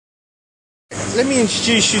let me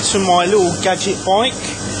introduce you to my little gadget bike.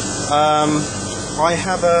 I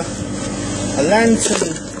have a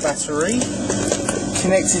lantern battery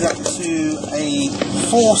connected up to a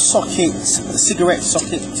 4-socket cigarette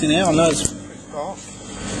socket in here. I know it's dark,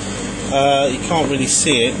 you can't really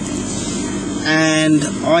see it, and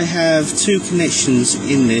I have 2 connections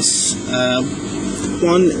in this.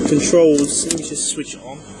 One controls, let me just switch it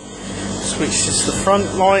on, switches the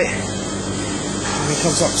front light, and it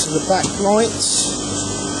comes up to the back lights.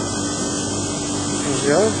 There we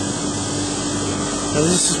go. Now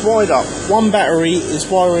this is wired up. One battery is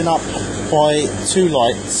wiring up by 2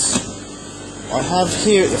 lights. I have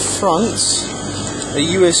here at the front a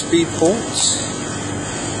USB port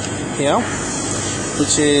here,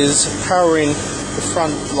 which is powering the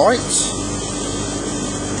front light.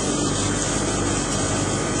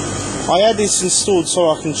 I had this installed so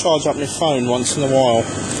I can charge up my phone once in a while.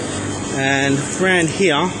 And around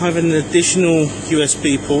here I have an additional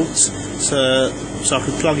USB port so I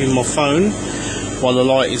can plug in my phone while the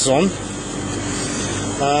light is on.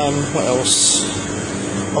 What else?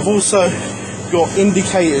 I've also got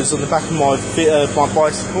indicators on the back of my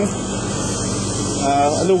bicycle.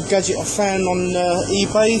 A little gadget I found on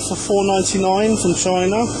eBay for $4.99 from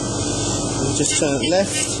China. I'll just turn it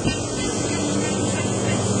left.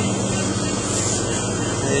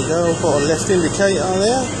 There you go, I've got a left indicator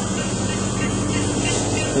there.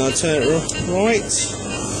 And I'll turn it right.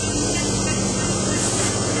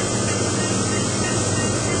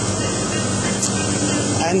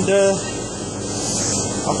 And I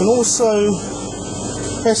can also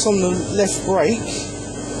press on the left brake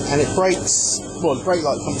and it brakes. Well, the brake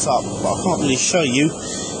light comes up, but I can't really show you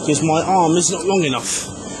because my arm is not long enough.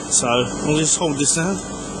 So I'll just hold this down.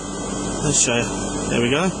 Let's show you. There we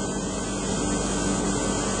go.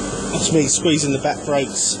 That's me squeezing the back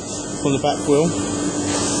brakes on the back wheel.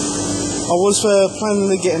 I was planning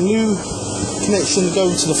to get a new connection to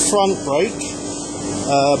go to the front brake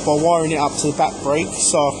by wiring it up to the back brake,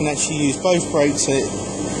 so I can actually use both brakes and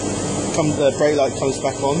the brake light comes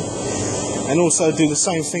back on, and also do the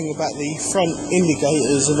same thing about the front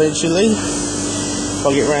indicators eventually if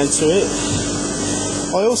I get around to it.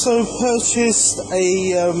 I also purchased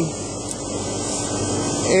a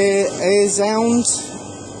air sound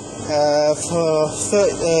for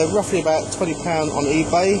roughly about £20 on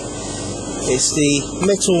eBay. It's the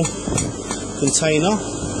metal container.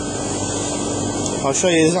 I'll show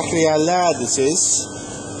you exactly how loud this is.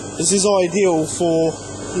 This is ideal for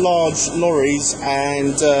large lorries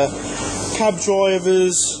and cab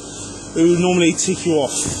drivers who normally tick you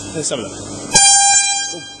off. Let's have a look.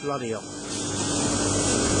 Oh, bloody hell. I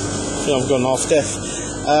think I've gone half deaf.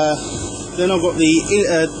 Then I've got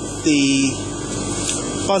the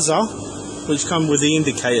buzzer, which come with the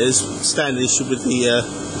indicators, standard issue with the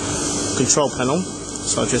control panel.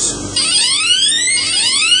 So I just,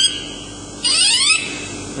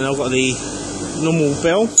 and I've got the normal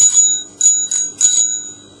bell.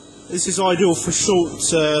 This is ideal for short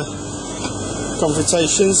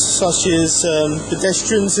confrontations, such as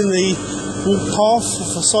pedestrians in the walk path, or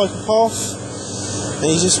for cycle path,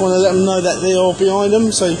 and you just want to let them know that they are behind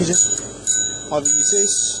them, so you can just either use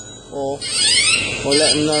this or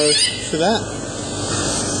let them know for that.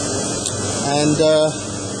 And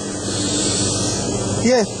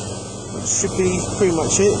yeah, that should be pretty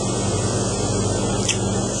much it.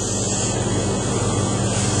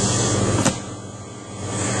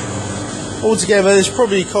 Altogether, this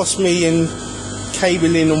probably cost me in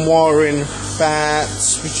cabling and wiring about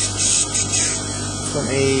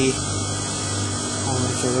 40,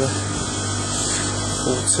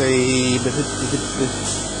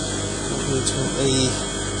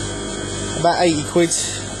 about 80 quid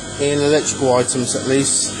in electrical items at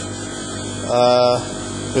least,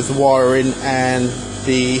 with the wiring and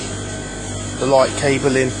the light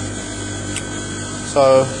cabling.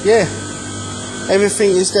 So yeah,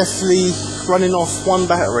 everything is definitely running off one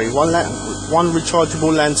battery, one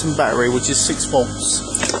rechargeable lantern battery, which is 6 volts.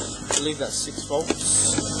 I believe that's 6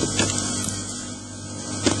 volts.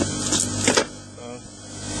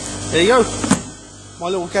 There you go, my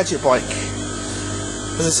little gadget bike.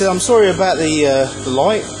 As I said, I'm sorry about the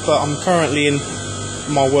light, but I'm currently in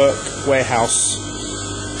my work warehouse.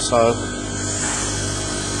 So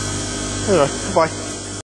anyway, bye.